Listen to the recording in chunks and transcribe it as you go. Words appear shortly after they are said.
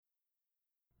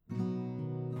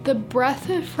the breath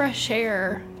of fresh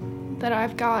air that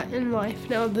I've got in life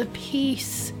now, the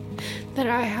peace that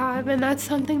I have, and that's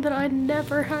something that I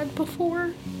never had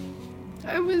before.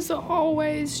 I was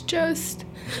always just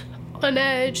on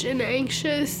edge and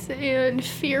anxious and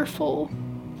fearful.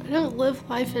 I don't live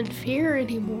life in fear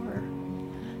anymore.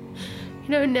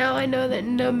 Now I know that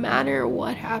no matter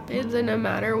what happens and no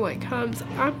matter what comes,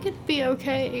 I'm going to be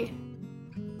okay.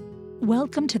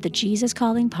 Welcome to the Jesus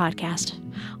Calling podcast.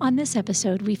 On this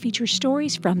episode, we feature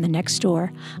stories from The Next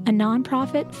Door, a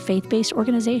nonprofit, faith-based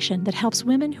organization that helps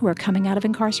women who are coming out of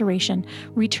incarceration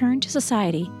return to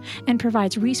society and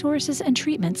provides resources and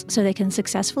treatments so they can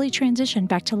successfully transition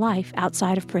back to life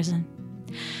outside of prison.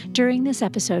 During this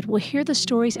episode, we'll hear the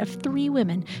stories of 3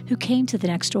 women who came to The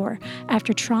Next Door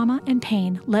after trauma and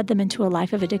pain led them into a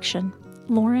life of addiction: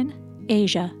 Lauren,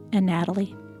 Asia, and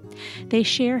Natalie. They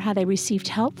share how they received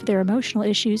help for their emotional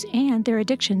issues and their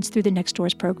addictions through the Next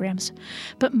Door's programs,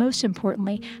 but most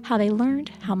importantly, how they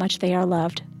learned how much they are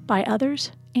loved by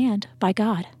others and by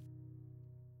God.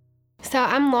 So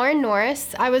I'm Lauren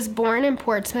Norris. I was born in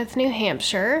Portsmouth, New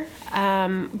Hampshire.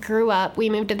 Grew up, we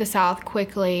moved to the South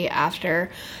quickly after,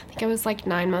 I think I was like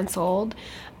 9 months old.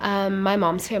 My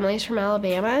mom's family is from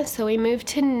Alabama, so we moved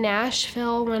to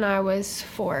Nashville when I was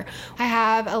 4. I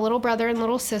have a little brother and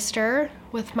little sister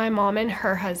with my mom and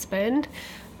her husband.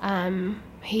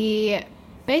 He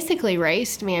basically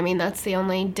raised me. I mean, that's the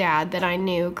only dad that I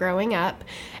knew growing up.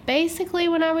 Basically,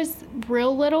 when I was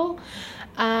real little,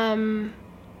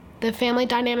 the family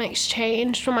dynamics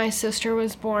changed when my sister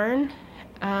was born.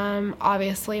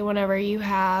 Obviously, whenever you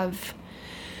have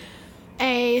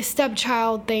a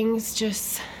stepchild, things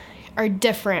just are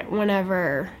different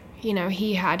whenever,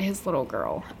 he had his little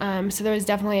girl. So there was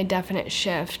definitely a definite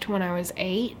shift when I was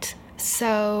 8.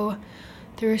 So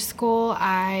through school,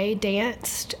 I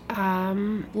danced,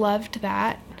 loved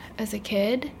that as a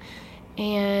kid,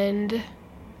 and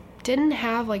didn't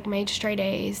have made straight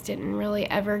A's, didn't really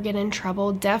ever get in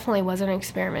trouble, definitely wasn't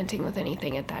experimenting with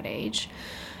anything at that age.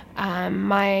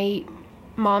 My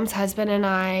mom's husband and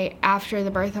I, after the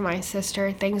birth of my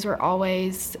sister, things were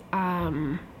always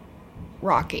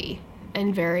rocky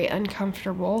and very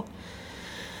uncomfortable.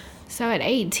 So at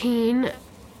 18,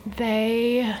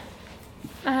 that's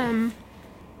kind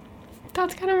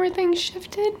of where things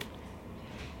shifted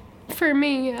for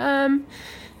me.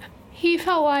 He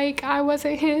felt like I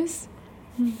wasn't his,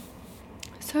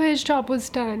 so his job was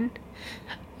done.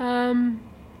 And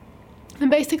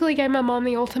basically gave my mom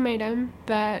the ultimatum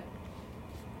that,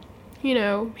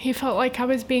 he felt like I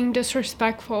was being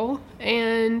disrespectful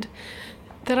and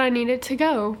that I needed to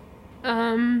go.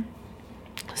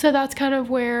 So that's kind of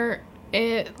where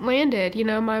it landed.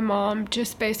 My mom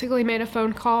just basically made a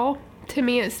phone call to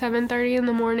me at 7:30 in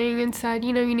the morning and said,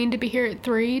 you need to be here at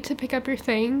 3 to pick up your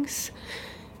things.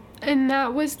 And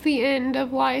that was the end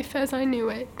of life as I knew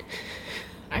it.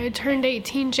 I had turned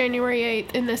 18 January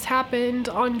 8th, and this happened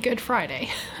on Good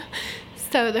Friday.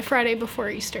 So the Friday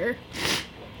before Easter.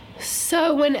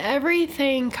 So when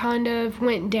everything kind of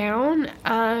went down,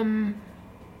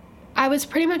 I was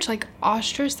pretty much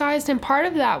ostracized, and part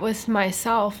of that was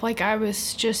myself. I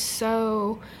was just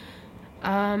so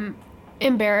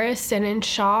embarrassed and in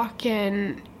shock,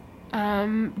 and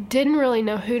didn't really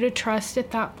know who to trust at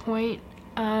that point.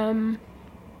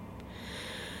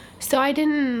 So I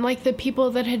didn't the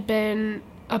people that had been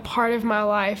a part of my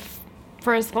life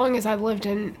for as long as I've lived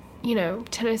in,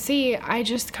 Tennessee, I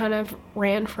just kind of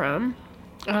ran from.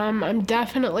 I'm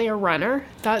definitely a runner.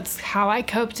 That's how I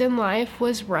coped in life,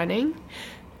 was running.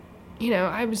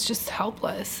 I was just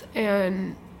helpless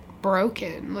and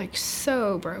broken,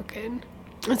 so broken.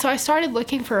 And so I started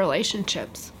looking for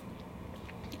relationships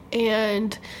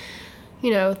and,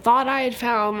 thought I had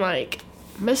found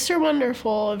Mr.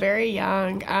 Wonderful very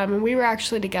young. We were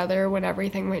actually together when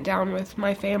everything went down with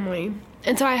my family.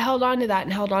 And so I held on to that.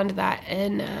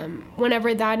 And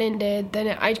whenever that ended, then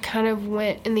I kind of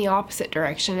went in the opposite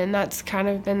direction. And that's kind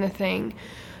of been the thing.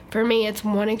 For me, it's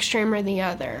one extreme or the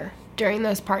other during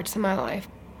those parts of my life.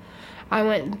 I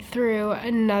went through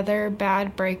another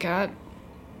bad breakup.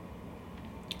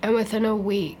 And within a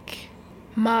week,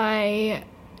 my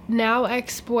now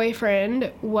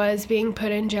ex-boyfriend was being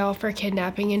put in jail for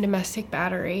kidnapping and domestic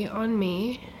battery on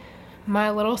me.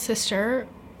 My little sister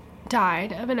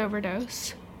died of an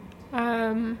overdose.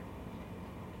 And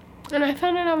I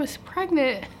found out I was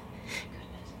pregnant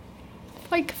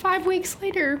 5 weeks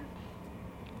later.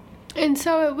 And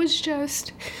so it was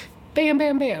just bam,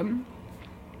 bam, bam.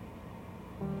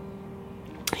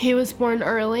 He was born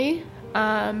early,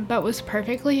 but was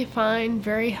perfectly fine,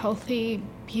 very healthy,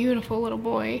 beautiful little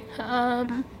boy.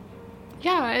 And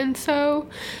so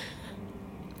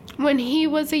When he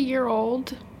was a year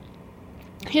old,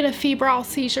 he had a febrile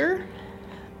seizure,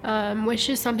 which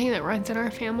is something that runs in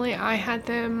our family. I had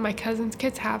them. My cousin's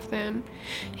kids have them.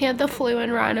 He had the flu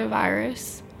and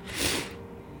rhinovirus.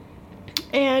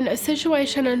 And a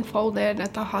situation unfolded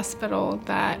at the hospital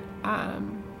that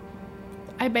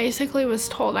I basically was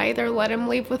told I either let him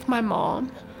leave with my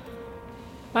mom,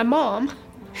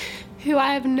 who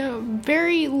I have no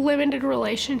very limited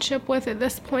relationship with at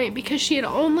this point because she had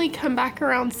only come back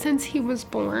around since he was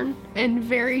born and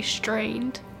very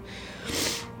strained,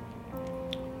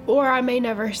 or I may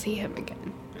never see him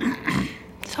again.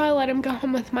 So I let him go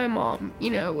home with my mom,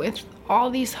 with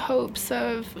all these hopes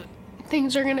of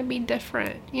things are gonna be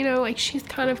different. Like she's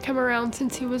kind of come around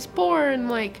since he was born,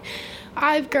 like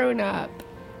I've grown up.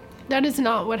 That is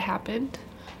not what happened.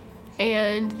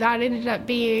 And that ended up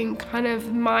being kind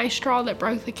of my straw that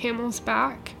broke the camel's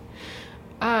back.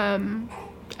 And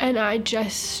I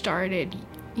just started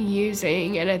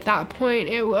using, and at that point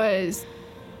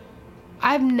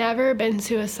I've never been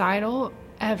suicidal,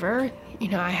 ever.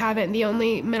 I haven't. The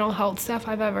only mental health stuff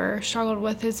I've ever struggled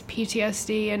with is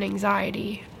PTSD and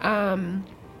anxiety.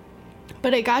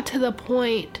 But it got to the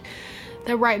point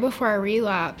that right before I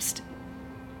relapsed,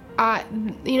 I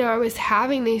was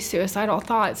having these suicidal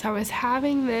thoughts. I was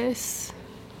having this,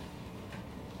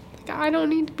 like, I don't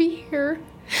need to be here.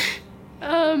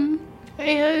 And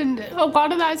a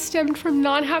lot of that stemmed from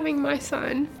not having my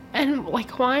son. And,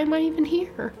 like, why am I even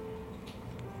here?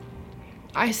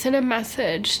 I sent a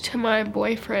message to my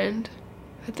boyfriend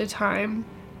at the time.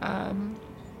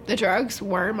 The drugs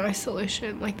were my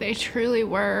solution. Like, they truly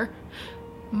were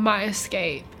my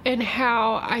escape. And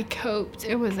how I coped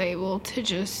and was able to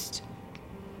just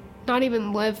not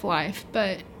even live life,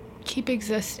 but keep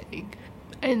existing.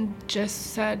 And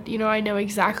just said, I know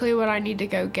exactly what I need to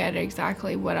go get,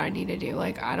 exactly what I need to do.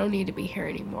 Like, I don't need to be here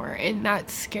anymore. And that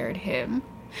scared him.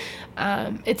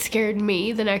 It scared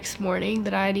me the next morning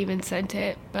that I had even sent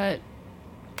it, but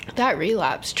that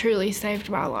relapse truly saved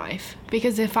my life,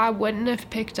 because if I wouldn't have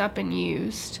picked up and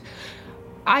used,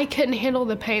 I couldn't handle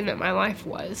the pain that my life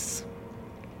was.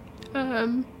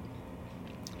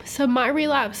 So my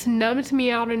relapse numbed me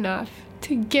out enough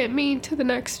to get me to the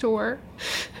next door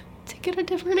to get a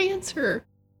different answer.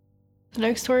 The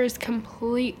next door has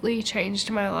completely changed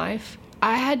my life.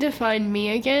 I had to find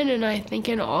me again, and I think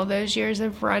in all those years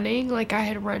of running, like, I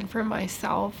had run for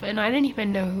myself, and I didn't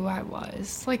even know who I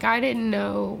was. Like, I didn't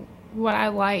know what I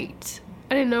liked.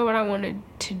 I didn't know what I wanted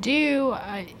to do.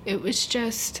 It was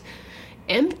just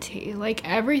empty. Like,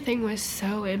 everything was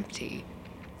so empty.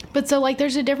 But so, like,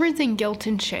 there's a difference in guilt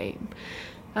and shame.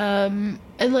 And,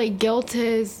 like, guilt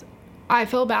is, I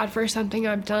feel bad for something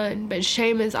I've done, but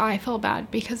shame is, I feel bad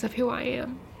because of who I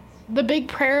am. The big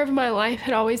prayer of my life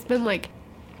had always been, like,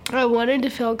 I wanted to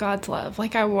feel God's love.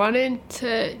 Like, I wanted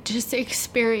to just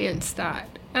experience that.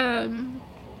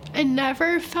 I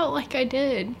never felt like I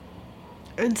did.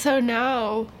 And so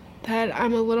now that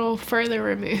I'm a little further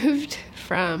removed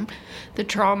from the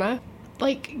trauma,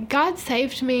 like, God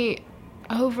saved me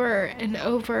over and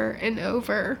over and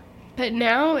over. But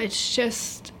now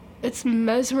it's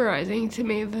mesmerizing to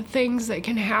me, the things that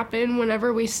can happen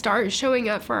whenever we start showing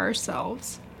up for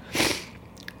ourselves.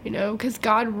 Because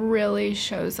God really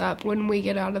shows up when we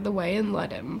get out of the way and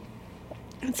let him.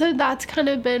 And so that's kind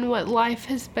of been what life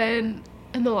has been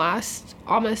in the last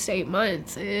almost 8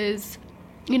 months is,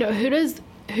 who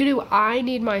do I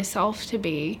need myself to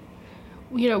be?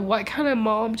 What kind of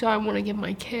mom do I want to give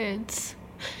my kids?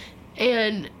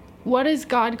 And what is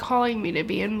God calling me to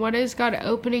be? And what is God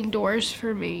opening doors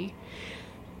for me?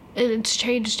 And it's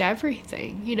changed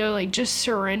everything, like just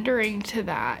surrendering to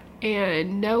that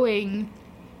and knowing.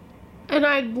 And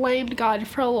I blamed God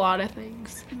for a lot of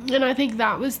things. And I think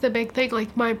that was the big thing.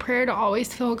 Like, my prayer to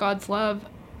always feel God's love,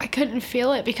 I couldn't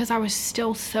feel it because I was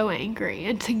still so angry.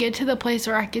 And to get to the place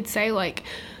where I could say, like,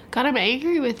 God, I'm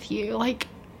angry with you. Like,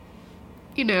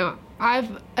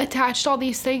 I've attached all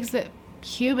these things that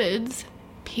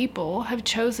people have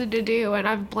chosen to do, and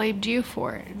I've blamed you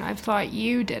for it. And I've thought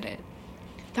you did it.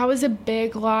 That was a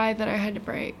big lie that I had to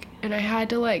break. And I had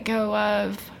to let go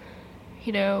of,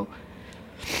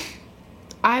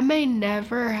 I may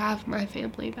never have my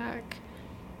family back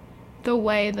the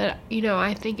way that,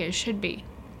 I think it should be.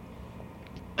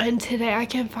 And today I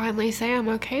can finally say I'm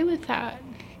okay with that.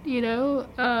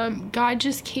 God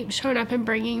just keeps showing up and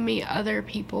bringing me other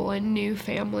people and new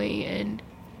family. And,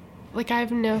 like, I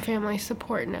have no family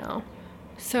support now.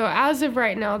 So as of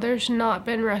right now, there's not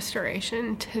been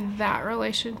restoration to that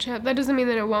relationship. That doesn't mean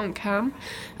that it won't come.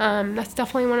 That's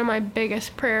definitely one of my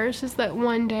biggest prayers, is that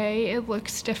one day it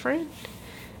looks different.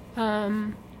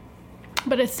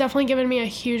 But it's definitely given me a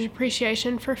huge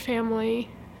appreciation for family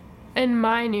and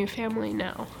my new family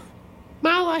now.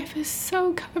 My life is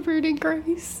so covered in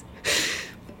grace.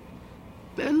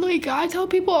 And like, I tell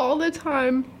people all the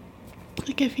time,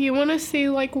 like, if you want to see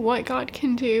like what God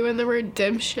can do and the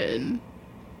redemption,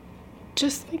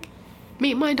 just like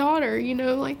meet my daughter, you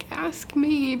know, like ask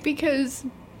me, because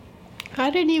I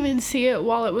didn't even see it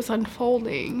while it was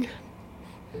unfolding.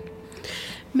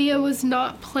 Mia was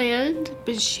not planned,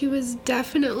 but she was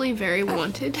definitely very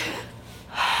wanted.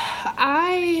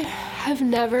 I have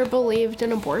never believed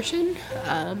in abortion,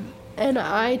 and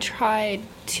I tried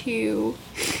to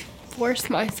force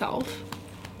myself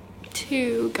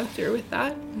to go through with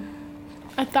that.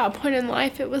 At that point in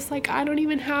life, it was like, I don't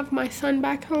even have my son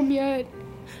back home yet.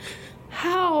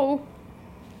 How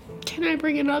can I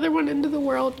bring another one into the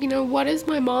world? You know, what is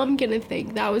my mom gonna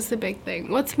think? That was the big thing.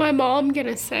 What's my mom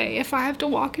gonna say if I have to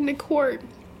walk into court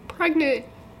pregnant,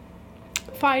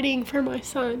 fighting for my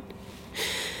son?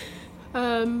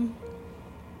 And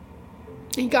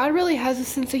God really has a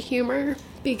sense of humor,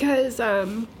 because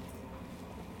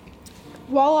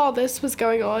while all this was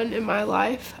going on in my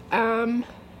life,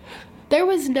 there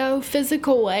was no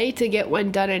physical way to get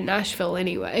one done in Nashville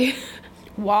anyway.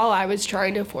 While I was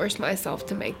trying to force myself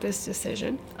to make this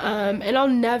decision. And I'll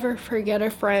never forget a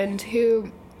friend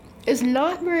who is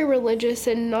not very religious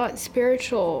and not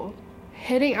spiritual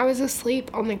I was asleep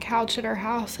on the couch at her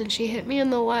house, and she hit me in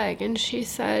the leg, and she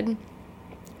said,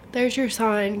 "There's your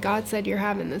sign. God said you're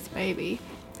having this baby."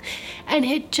 And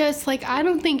it just, like, I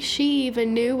don't think she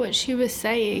even knew what she was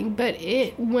saying, but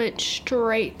it went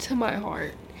straight to my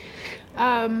heart.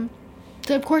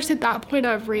 So of course at that point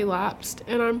I've relapsed,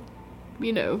 and I'm,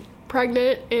 you know,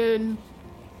 pregnant and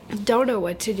don't know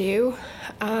what to do.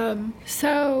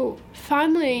 So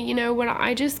finally, you know, when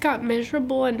I just got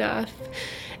miserable enough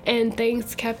and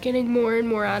things kept getting more and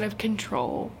more out of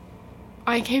control,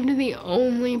 I came to the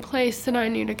only place that I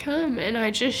knew to come, and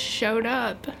I just showed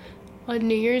up on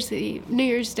New Year's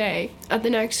Day at the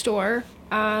next door,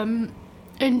 and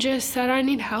just said I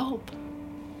need help.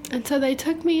 And so they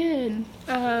took me in,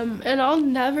 and I'll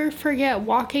never forget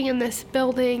walking in this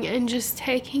building and just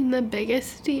taking the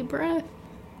biggest deep breath,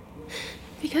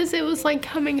 because it was like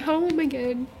coming home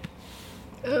again.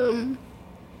 And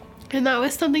that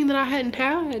was something that I hadn't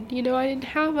had. You know, I didn't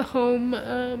have a home,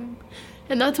 and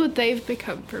that's what they've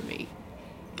become for me.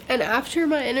 And after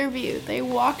my interview, they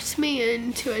walked me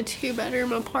into a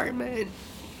 2-bedroom apartment,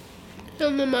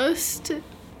 and the most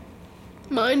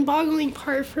mind-boggling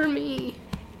part for me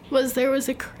was there was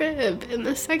a crib in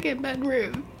the 2nd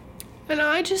bedroom. And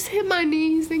I just hit my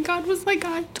knees, and God was like,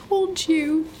 "I told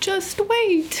you, just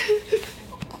wait."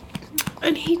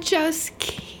 And he just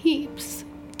keeps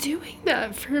doing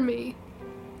that for me.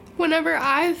 Whenever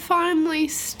I finally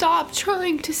stop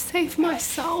trying to save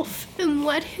myself and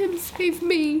let him save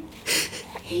me,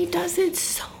 he does it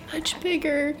so much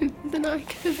bigger than I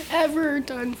could have ever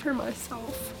done for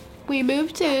myself. We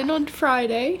moved in on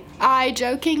Friday. I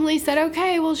jokingly said,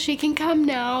 "Okay, well, she can come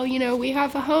now. You know, we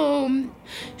have a home."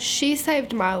 She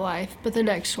saved my life, but the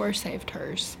next door saved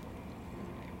hers,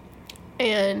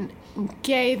 and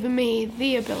gave me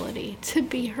the ability to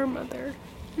be her mother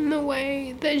in the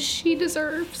way that she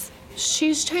deserves.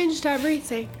 She's changed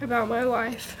everything about my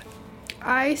life.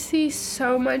 I see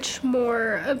so much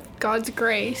more of God's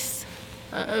grace.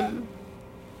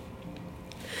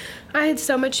 I had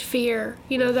so much fear,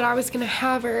 you know, that I was gonna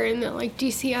have her, and that like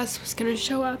DCS was gonna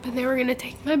show up and they were gonna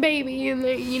take my baby, and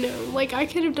they, you know, like I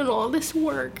could have done all this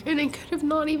work and it could have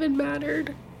not even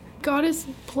mattered. God has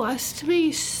blessed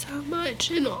me so much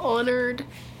and honored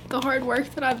the hard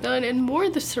work that I've done, and more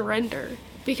the surrender.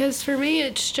 Because for me,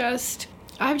 it's just,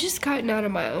 I've just gotten out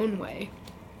of my own way.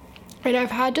 And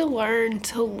I've had to learn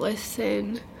to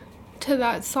listen to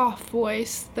that soft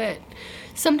voice that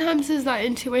sometimes is that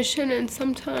intuition, and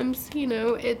sometimes, you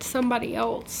know, it's somebody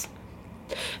else.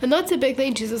 And that's a big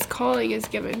thing Jesus Calling has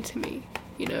given to me,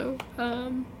 you know.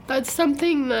 That's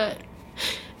something that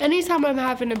anytime I'm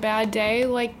having a bad day,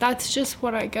 like, that's just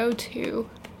what I go to.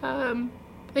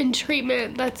 In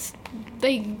treatment,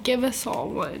 they give us all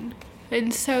one.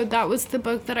 And so that was the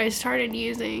book that I started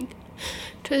using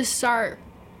to start,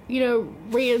 you know,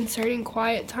 reinserting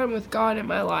quiet time with God in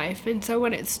my life. And so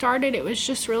when it started, it was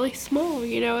just really small,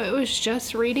 you know, it was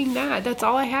just reading that. That's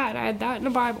all I had. I had that in the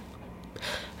Bible.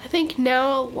 I think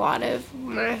now a lot of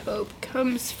my hope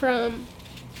comes from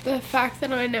the fact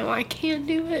that I know I can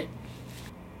do it.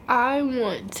 I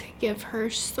want to give her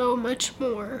so much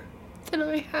more than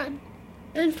I had.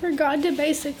 And for God to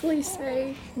basically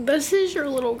say, "This is your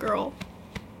little girl,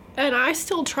 and I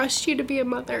still trust you to be a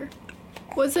mother.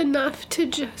 was enough to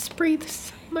just breathe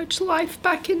so much life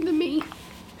back into me.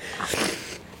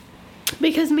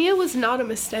 Because Mia was not a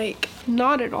mistake,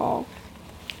 not at all.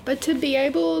 But to be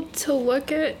able to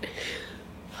look at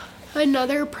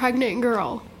another pregnant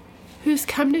girl who's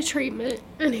come to treatment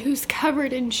and who's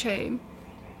covered in shame,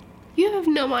 you have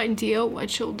no idea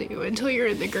what you'll do until you're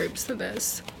in the groups of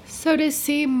this. So to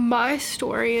see my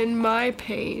story and my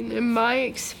pain and my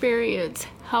experience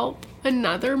help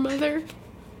another mother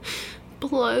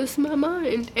blows my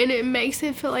mind. And it makes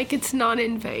it feel like it's not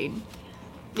in vain.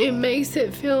 It makes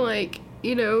it feel like,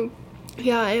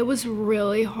 yeah, it was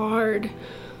really hard.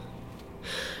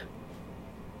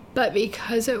 But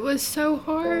because it was so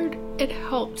hard, it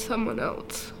helped someone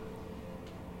else.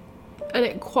 And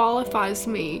it qualifies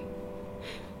me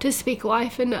to speak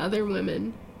life into other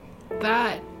women.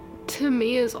 That, to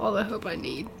me, is all the hope I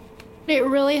need. It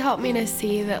really helped me to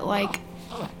see that,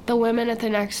 the women at the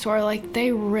next door,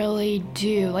 they really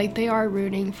do, they are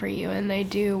rooting for you, and they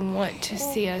do want to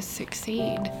see us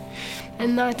succeed.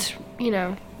 And that's,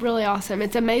 really awesome.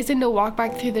 It's amazing to walk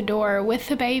back through the door with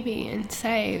the baby and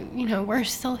say, we're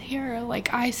still here.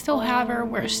 I still have her.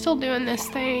 We're still doing this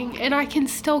thing. And I can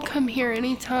still come here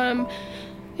anytime,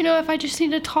 if I just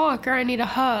need to talk or I need a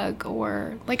hug,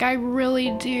 or I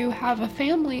really do have a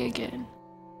family again.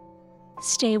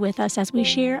 Stay with us as we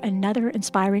share another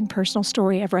inspiring personal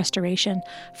story of restoration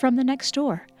from the next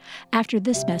door, after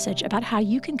this message about how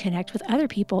you can connect with other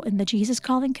people in the Jesus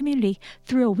Calling community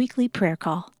through a weekly prayer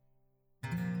call.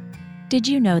 Did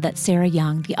you know that Sarah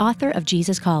Young, the author of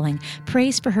Jesus Calling,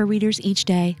 prays for her readers each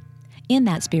day? In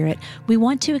that spirit, we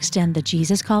want to extend the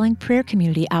Jesus Calling prayer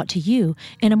community out to you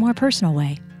in a more personal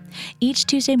way. Each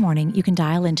Tuesday morning, you can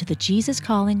dial into the Jesus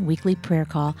Calling weekly prayer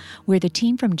call, where the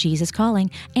team from Jesus Calling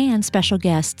and special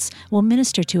guests will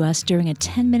minister to us during a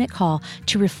 10-minute call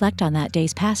to reflect on that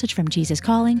day's passage from Jesus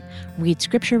Calling, read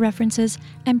scripture references,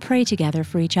 and pray together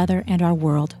for each other and our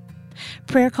world.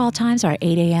 Prayer call times are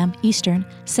 8 a.m. Eastern,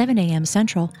 7 a.m.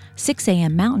 Central, 6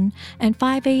 a.m. Mountain, and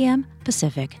 5 a.m.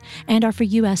 Pacific, and are for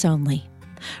U.S. only.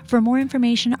 For more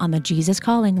information on the Jesus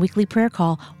Calling weekly prayer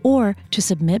call or to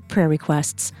submit prayer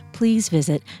requests, please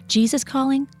visit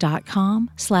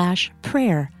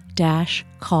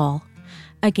jesuscalling.com/prayer-call.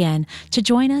 Again, to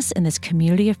join us in this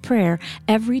community of prayer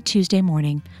every Tuesday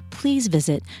morning, please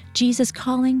visit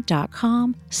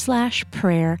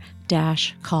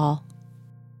jesuscalling.com/prayer-call.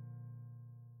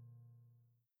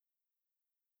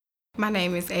 My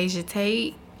name is Asia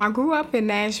Tate. I grew up in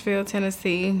Nashville,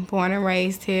 Tennessee, born and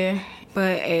raised here.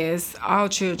 But as all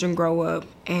children grow up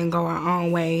and go our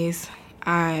own ways,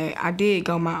 I did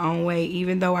go my own way.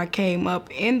 Even though I came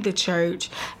up in the church,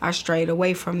 I strayed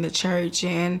away from the church,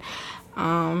 and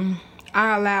I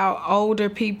allowed older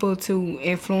people to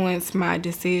influence my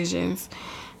decisions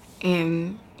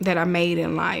that I made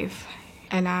in life.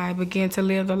 And I began to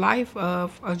live the life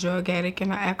of a drug addict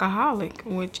and an alcoholic,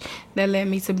 that led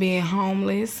me to being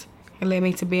homeless. It led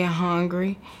me to being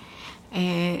hungry.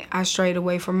 And I strayed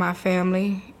away from my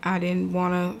family. I didn't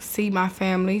want to see my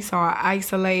family, so I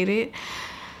isolated.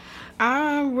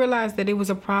 I realized that it was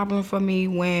a problem for me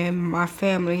when my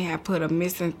family had put a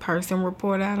missing person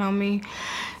report out on me,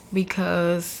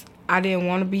 because I didn't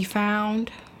want to be found,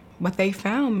 but they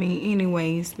found me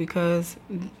anyways, because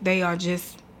they are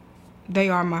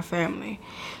my family,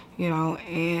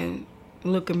 and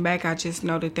looking back, I just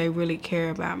know that they really care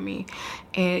about me.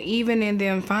 And even in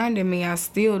them finding me, I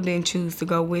still didn't choose to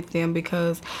go with them,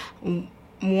 because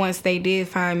once they did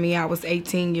find me, I was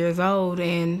 18 years old,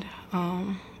 and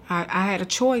I had a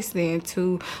choice then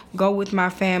to go with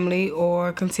my family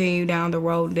or continue down the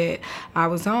road that I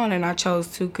was on, and I chose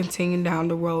to continue down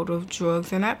the road of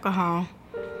drugs and alcohol.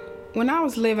 When I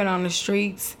was living on the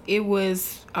streets, it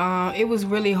was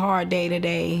really hard day to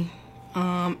day.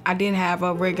 I didn't have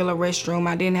a regular restroom.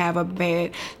 I didn't have a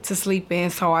bed to sleep in,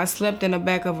 so I slept in the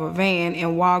back of a van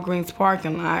in Walgreens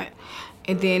parking lot.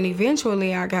 And then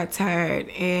eventually I got tired,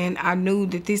 and I knew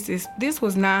that this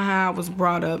was not how I was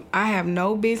brought up. I have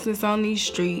no business on these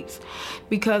streets,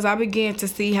 because I began to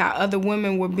see how other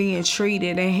women were being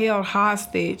treated and held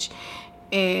hostage,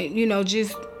 and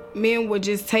just men were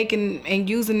just taking and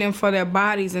using them for their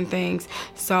bodies and things.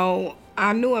 So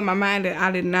I knew in my mind that I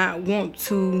did not want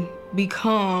to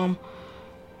become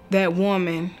that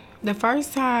woman. The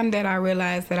first time that I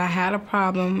realized that I had a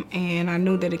problem and I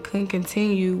knew that it couldn't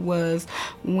continue was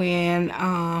when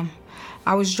I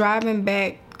was driving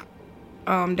back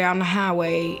down the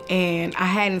highway, and I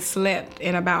hadn't slept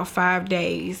in about 5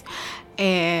 days,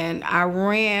 and I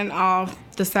ran off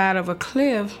the side of a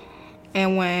cliff.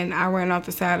 And when I ran off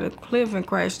the side of the cliff and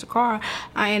crashed the car,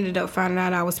 I ended up finding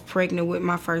out I was pregnant with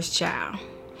my first child.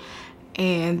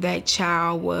 And that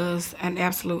child was an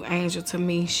absolute angel to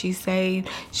me. She saved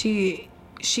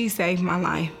my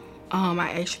life.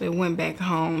 I actually went back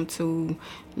home to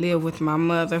live with my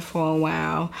mother for a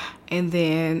while, and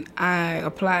then I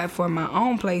applied for my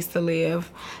own place to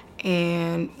live.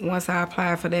 And once I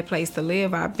applied for that place to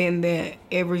live, I've been there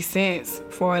ever since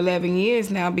for 11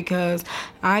 years now, because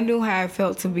I knew how it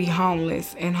felt to be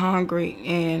homeless and hungry.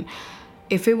 And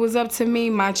if it was up to me,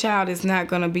 my child is not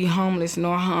going to be homeless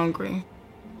nor hungry.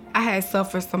 I had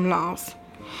suffered some loss.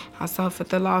 I suffered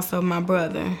the loss of my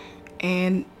brother,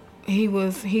 and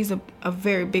he's a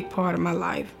very big part of my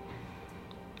life.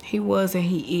 He was and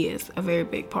he is a very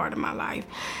big part of my life.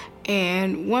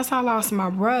 And once I lost my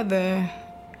brother,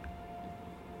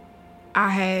 I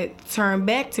had turned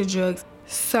back to drugs.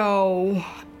 So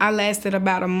I lasted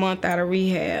about a month out of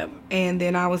rehab, and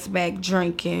then I was back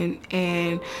drinking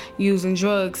and using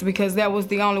drugs, because that was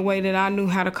the only way that I knew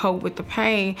how to cope with the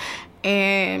pain.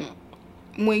 And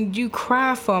when you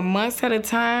cry for months at a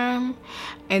time,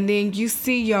 and then you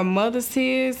see your mother's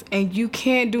tears and you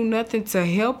can't do nothing to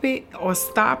help it or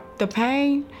stop the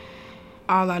pain,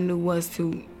 all I knew was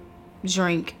to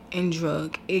drink and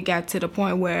drug. It got to the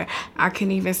point where I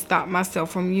couldn't even stop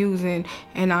myself from using,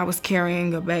 and I was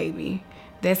carrying a baby.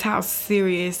 That's how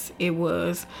serious it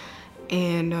was.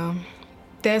 And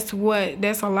that's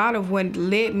a lot of what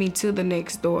led me to the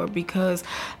Next Door, because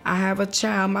I have a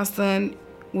child. My son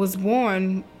was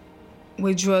born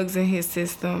with drugs in his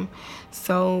system.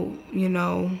 So,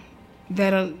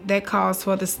 that calls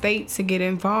for the state to get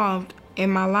involved in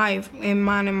my life, in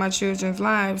mine and my children's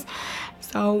lives.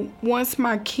 So once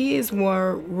my kids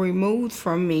were removed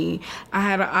from me, I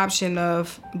had an option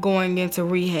of going into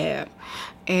rehab.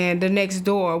 And the Next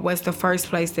Door was the first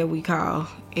place that we called.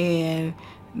 And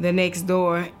the Next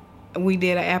Door, we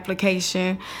did an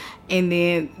application, and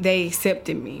then they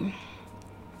accepted me.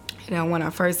 Now, when I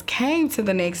first came to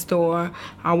the Next Door,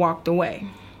 I walked away.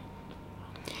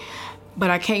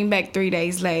 But I came back 3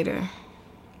 days later,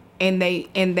 and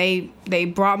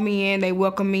they brought me in, they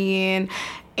welcomed me in,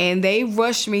 and they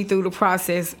rushed me through the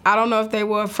process. I don't know if they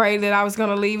were afraid that I was going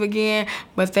to leave again,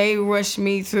 but they rushed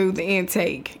me through the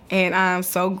intake. And I'm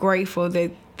so grateful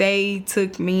that they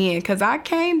took me in, because I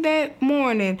came that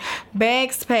morning,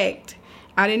 bags packed.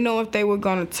 I didn't know if they were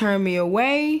going to turn me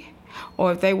away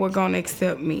or if they were going to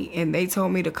accept me, and they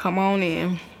told me to come on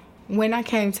in. When I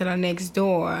came to the Next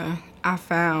Door, I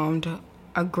found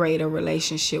a greater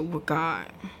relationship with God,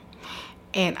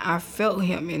 and I felt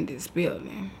him in this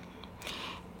building.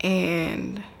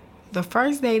 And the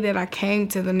first day that I came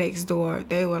to the Next Door,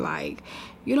 they were like,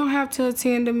 you don't have to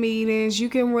attend the meetings, you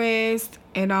can rest,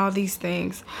 and all these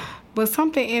things. But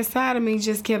something inside of me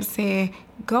just kept saying,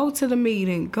 go to the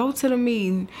meeting, go to the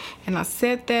meeting. And I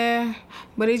sat there,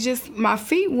 but my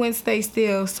feet wouldn't stay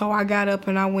still, so I got up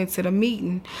and I went to the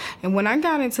meeting. And when I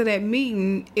got into that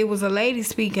meeting, it was a lady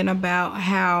speaking about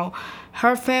how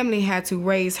her family had to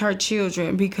raise her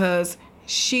children because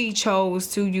she chose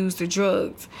to use the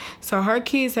drugs. So her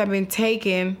kids have been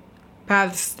taken by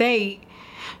the state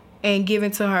and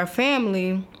given to her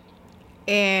family.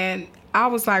 And I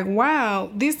was like, wow,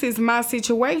 this is my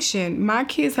situation. My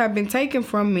kids have been taken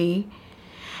from me,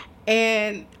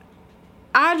 and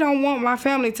I don't want my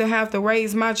family to have to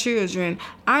raise my children.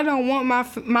 I don't want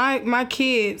my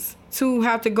kids to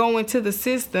have to go into the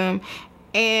system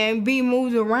and be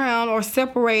moved around or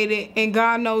separated, and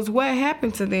God knows what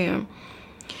happened to them.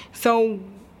 So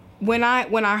when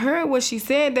I heard what she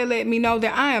said, that let me know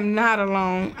that I am not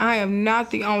alone. I am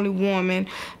not the only woman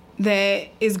that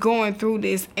is going through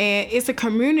this, and it's a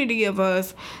community of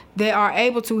us that are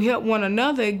able to help one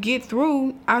another get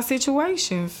through our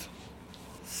situations.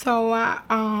 So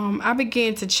I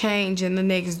began to change in the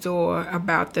Next Door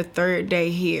about the third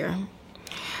day here.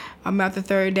 About the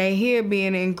third day here,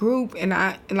 being in group, and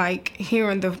I like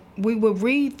hearing we would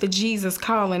read the Jesus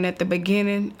Calling at the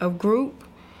beginning of group.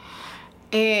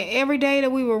 And every day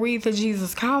that we would read the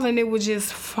Jesus Calling, it would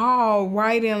just fall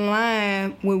right in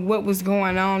line with what was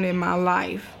going on in my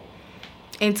life.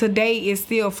 And today it's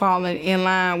still falling in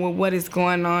line with what is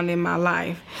going on in my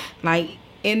life. Like,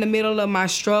 in the middle of my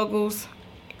struggles,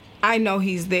 I know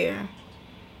he's there.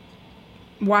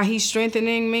 While he's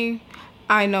strengthening me,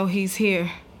 I know he's here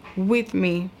with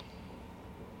me.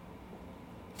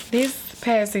 This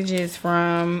passage is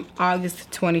from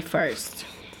August 21st.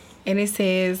 And it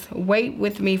says, wait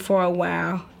with me for a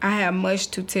while. I have much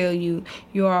to tell you.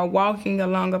 You are walking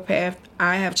along a path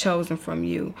I have chosen from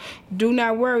you. Do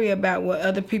not worry about what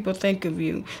other people think of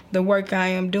you. The work I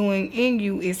am doing in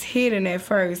you is hidden at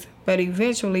first, but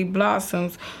eventually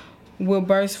blossoms will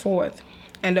burst forth,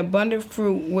 and abundant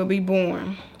fruit will be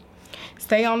born.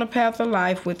 Stay on the path of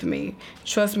life with me.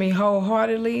 Trust me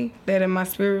wholeheartedly. Let my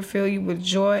spirit fill you with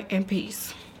joy and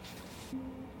peace.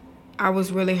 I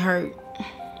was really hurt.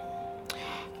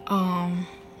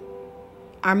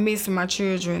 I missed my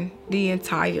children the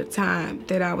entire time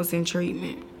that I was in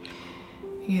treatment.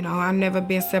 You know, I've never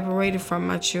been separated from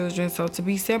my children, so to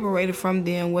be separated from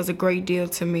them was a great deal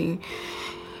to me.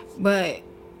 But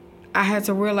I had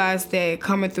to realize that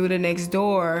coming through the next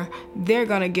door, they're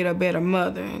going to get a better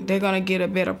mother. They're going to get a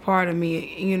better part of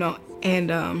me, you know.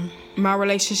 And my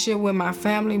relationship with my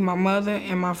family, my mother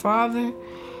and my father,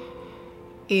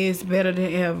 is better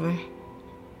than ever.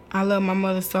 I love my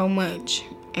mother so much,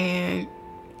 and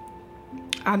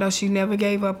I know she never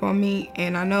gave up on me,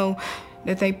 and I know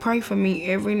that they pray for me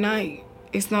every night.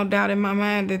 It's no doubt in my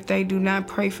mind that they do not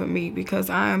pray for me, because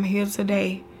I am here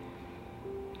today.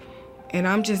 And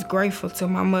I'm just grateful to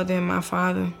my mother and my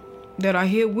father that are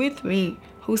here with me,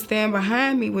 who stand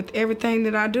behind me with everything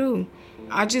that I do.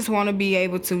 I just want to be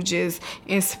able to just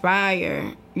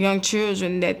inspire young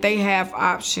children that they have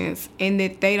options and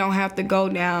that they don't have to go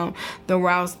down the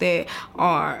routes that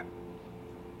are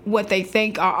what they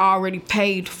think are already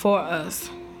paid for us.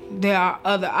 There are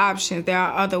other options. There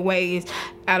are other ways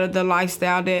out of the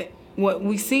lifestyle that what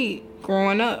we see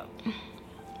growing up.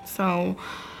 So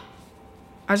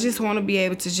I just want to be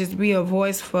able to just be a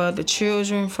voice for the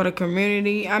children, for the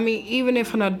community. I mean, even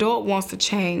if an adult wants to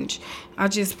change, I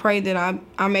just pray that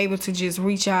I'm able to just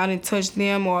reach out and touch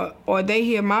them, or they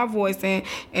hear my voice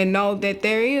and know that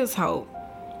there is hope.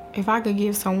 If I could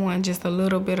give someone just a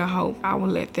little bit of hope, I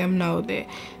would let them know that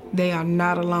they are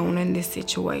not alone in this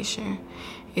situation.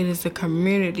 It is a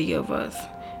community of us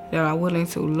that are willing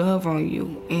to love on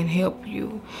you and help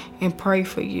you and pray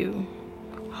for you,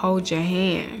 hold your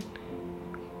hand,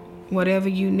 whatever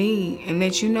you need, and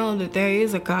let you know that there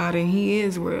is a God and He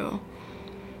is real.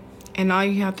 And all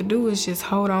you have to do is just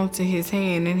hold on to His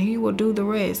hand and He will do the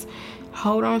rest.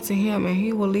 Hold on to Him and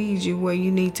He will lead you where you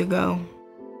need to go.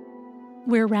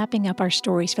 We're wrapping up our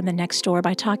stories from the Next Door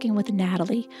by talking with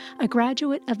Natalie, a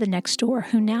graduate of the Next Door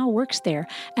who now works there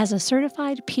as a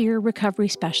certified peer recovery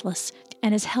specialist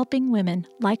and is helping women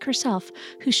like herself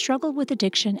who struggle with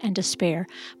addiction and despair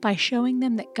by showing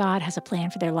them that God has a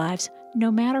plan for their lives, no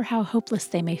matter how hopeless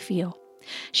they may feel.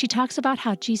 She talks about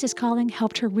how Jesus Calling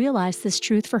helped her realize this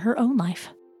truth for her own life.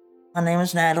 My name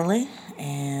is Natalie,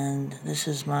 and this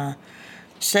is my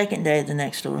second day at the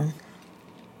Next Door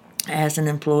as an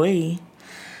employee.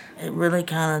 It really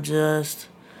kind of just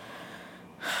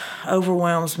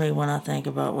overwhelms me when I think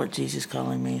about what Jesus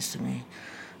Calling means to me.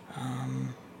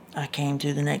 I came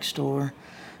to the Next Door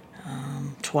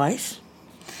twice,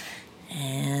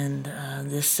 and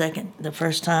the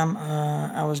first time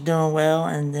I was doing well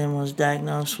and then was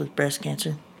diagnosed with breast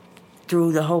cancer.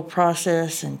 Through the whole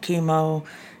process and chemo,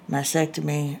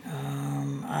 mastectomy,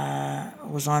 I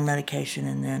was on medication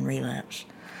and then relapsed.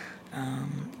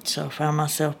 So I found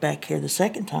myself back here the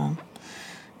second time,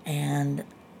 and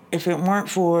if it weren't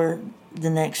for the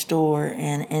Next Door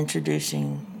and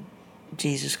introducing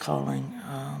Jesus Calling,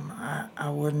 I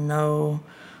wouldn't know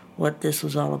what this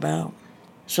was all about.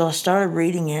 So I started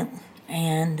reading it,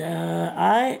 and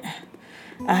I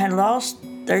had lost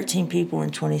 13 people in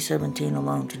 2017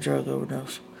 alone to drug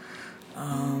overdose.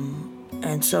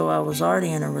 And so I was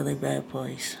already in a really bad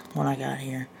place when I got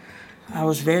here. I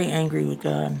was very angry with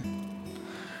God.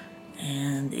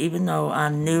 And even though I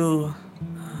knew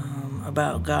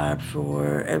about God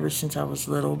for ever since I was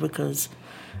little, because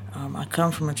I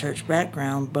come from a church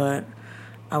background, but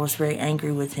I was very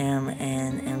angry with Him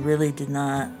and really did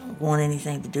not want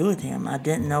anything to do with Him. I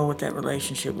didn't know what that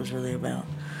relationship was really about.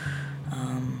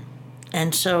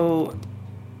 And so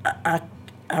I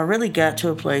really got to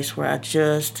a place where I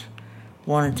just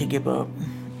wanted to give up.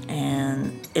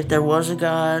 And if there was a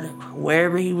God,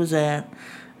 wherever He was at,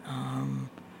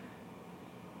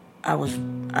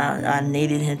 I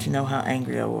needed Him to know how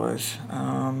angry I was.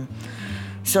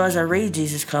 So as I read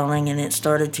Jesus Calling, and it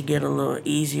started to get a little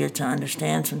easier to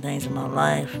understand some things in my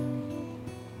life,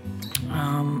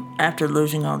 after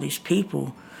losing all these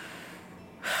people,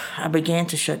 I began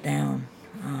to shut down.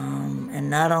 And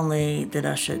not only did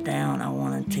I shut down, I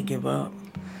wanted to give up.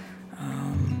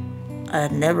 I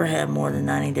had never had more than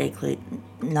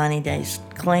 90 days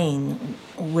clean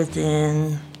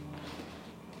within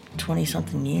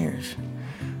 20-something years.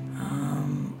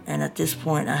 And at this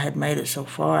point, I had made it so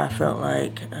far, I felt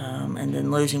like, and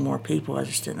then losing more people, I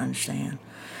just didn't understand.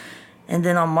 And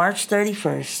then on March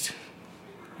 31st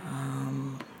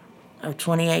of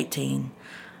 2018,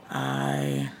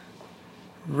 I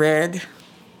read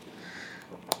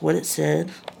what it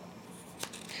said.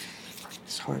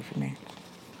 It's hard for me.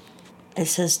 it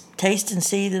says, taste and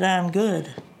see that I am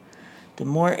good. The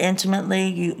more intimately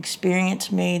you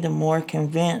experience me, the more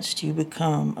convinced you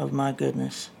become of my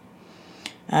goodness.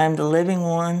 I am the living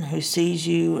one who sees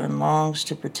you and longs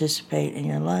to participate in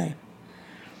your life.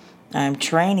 I am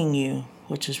training you,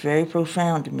 which is very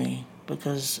profound to me,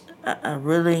 because I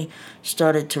really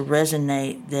started to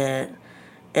resonate that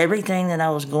everything that I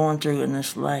was going through in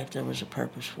this life, there was a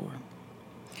purpose for.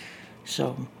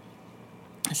 So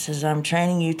it says, I'm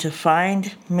training you to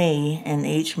find me in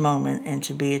each moment and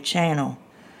to be a channel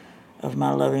of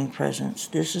my loving presence.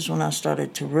 This is when I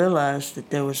started to realize that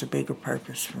there was a bigger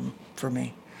purpose for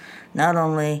me. Not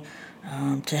only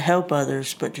to help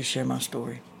others, but to share my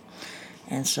story.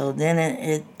 And so then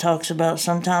it talks about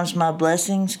sometimes my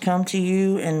blessings come to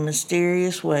you in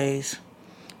mysterious ways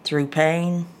through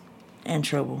pain and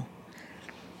trouble.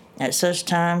 At such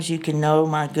times you can know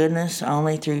my goodness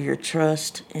only through your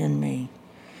trust in me.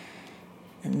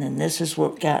 And then this is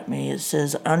what got me. It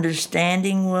says,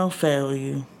 understanding will fail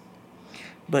you,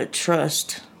 but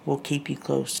trust will keep you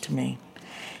close to me.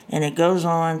 And it goes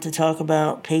on to talk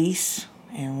about peace,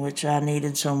 in which I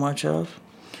needed so much of.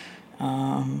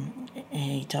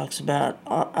 He talks about,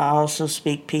 I also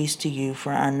speak peace to you,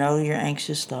 for I know your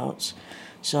anxious thoughts.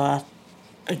 So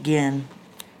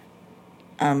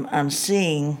I'm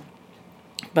seeing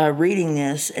by reading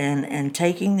this and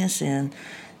taking this in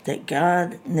that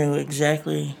God knew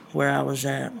exactly where I was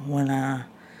at when I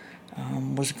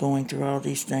was going through all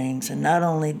these things. And not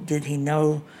only did he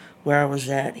know where I was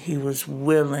at, he was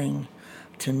willing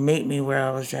to meet me where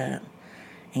I was at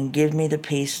and give me the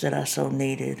peace that I so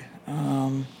needed.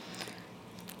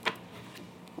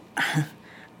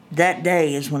 That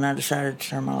day is when I decided to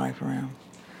turn my life around.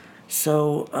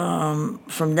 So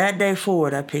from that day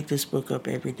forward, I picked this book up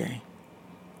every day.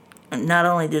 Not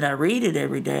only did I read it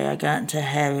every day, I got into a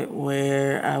habit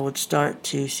where I would start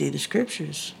to see the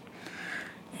scriptures.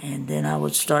 And then I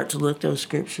would start to look those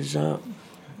scriptures up.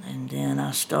 And then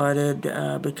I started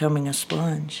becoming a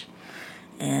sponge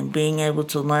and being able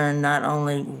to learn not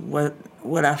only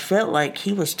what I felt like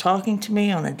he was talking to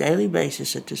me on a daily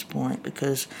basis at this point,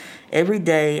 because every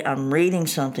day I'm reading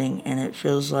something and it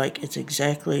feels like it's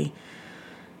exactly,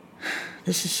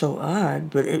 this is so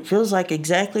odd, but it feels like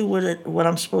exactly what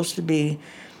I'm supposed to be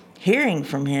hearing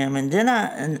from him. And then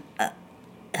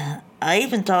I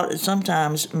even thought that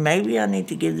sometimes maybe I need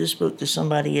to give this book to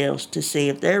somebody else to see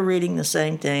if they're reading the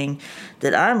same thing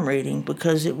that I'm reading,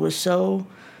 because it was so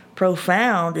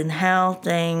profound in how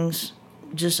things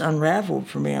just unraveled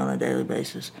for me on a daily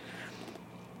basis.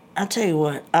 I tell you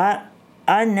what,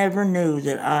 I never knew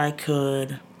that I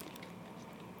could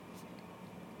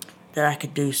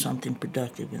do something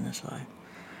productive in this life.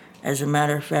 As a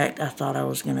matter of fact, I thought I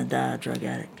was going to die a drug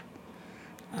addict.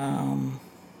 And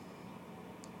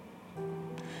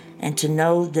to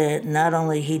know that not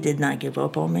only he did not give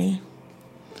up on me,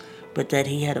 but that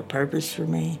he had a purpose for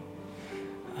me,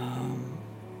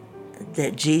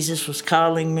 that Jesus was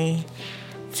calling me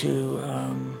to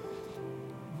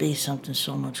be something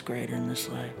so much greater in this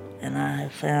life. And I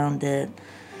have found that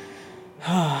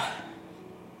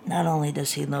not only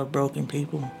does he love broken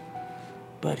people,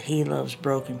 but he loves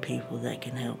broken people that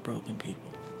can help broken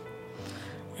people.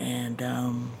 And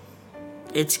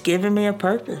it's given me a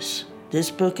purpose.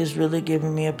 This book has really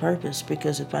given me a purpose,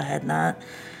 because if I had not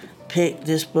picked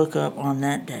this book up on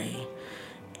that day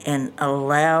and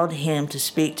allowed him to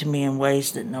speak to me in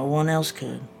ways that no one else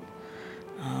could,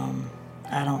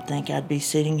 I don't think I'd be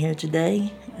sitting here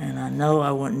today, and I know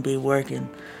I wouldn't be working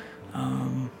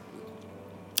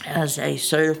as a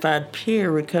certified peer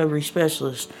recovery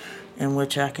specialist, in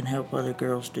which I can help other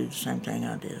girls do the same thing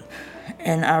I did.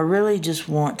 And I really just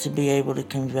want to be able to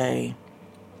convey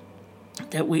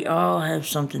that we all have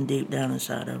something deep down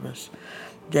inside of us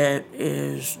that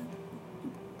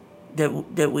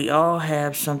we all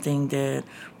have something that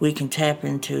we can tap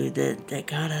into, that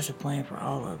God has a plan for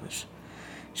all of us.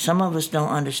 Some of us don't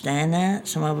understand that.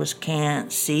 Some of us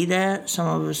can't see that. Some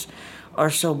of us are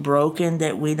so broken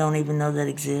that we don't even know that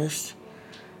exists.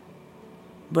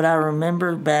 But I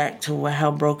remember back to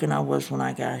how broken I was when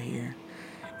I got here.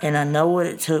 And I know what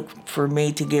it took for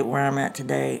me to get where I'm at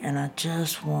today. And I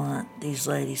just want these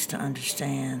ladies to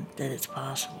understand that it's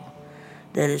possible.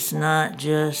 That it's not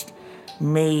just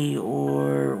me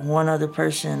or one other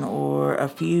person or a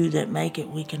few that make it.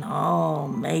 We can all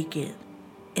make it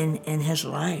in his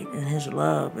light, in his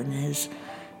love, in his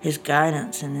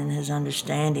guidance, and in his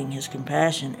understanding, his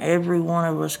compassion. Every one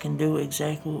of us can do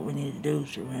exactly what we need to do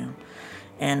through him.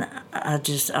 And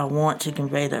I want to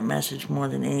convey that message more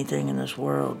than anything in this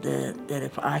world, that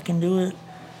if I can do it,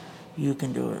 you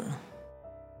can do it.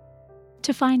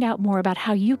 To find out more about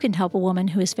how you can help a woman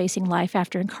who is facing life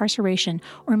after incarceration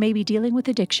or maybe dealing with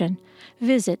addiction,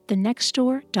 visit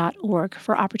thenextdoor.org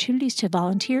for opportunities to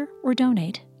volunteer or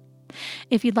donate.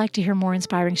 If you'd like to hear more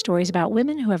inspiring stories about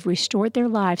women who have restored their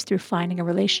lives through finding a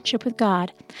relationship with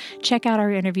God, check out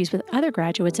our interviews with other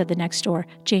graduates of The Next Door,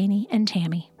 Janie and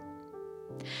Tammy.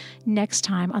 Next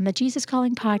time on the Jesus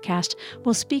Calling podcast,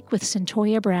 we'll speak with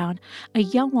Centoya Brown, a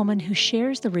young woman who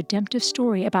shares the redemptive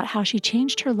story about how she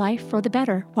changed her life for the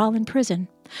better while in prison,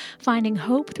 finding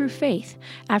hope through faith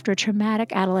after a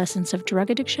traumatic adolescence of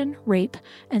drug addiction, rape,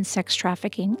 and sex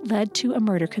trafficking led to a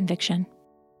murder conviction.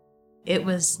 It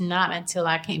was not until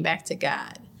I came back to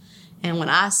God, and when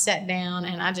I sat down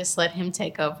and I just let Him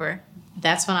take over,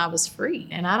 that's when I was free.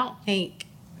 And I don't think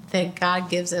that God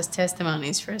gives us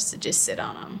testimonies for us to just sit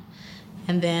on them.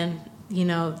 And then,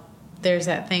 there's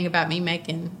that thing about me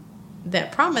making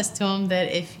that promise to Him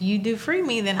that if you do free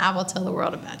me, then I will tell the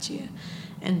world about you.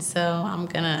 And so I'm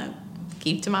going to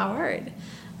keep to my word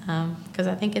because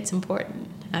I think it's important.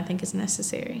 I think it's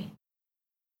necessary.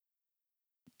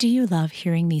 Do you love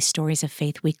hearing these stories of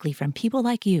faith weekly from people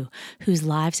like you whose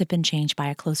lives have been changed by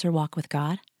a closer walk with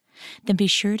God? Then be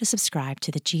sure to subscribe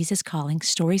to the Jesus Calling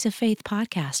Stories of Faith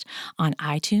podcast on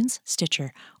iTunes,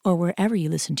 Stitcher, or wherever you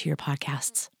listen to your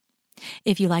podcasts.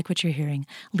 If you like what you're hearing,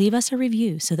 leave us a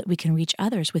review so that we can reach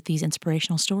others with these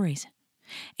inspirational stories.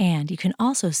 And you can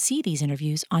also see these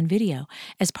interviews on video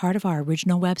as part of our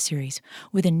original web series,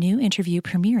 with a new interview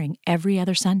premiering every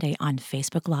other Sunday on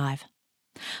Facebook Live.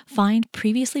 Find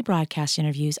previously broadcast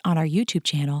interviews on our YouTube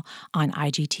channel, on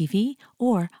IGTV,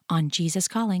 or on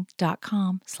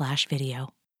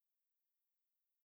JesusCalling.com/video.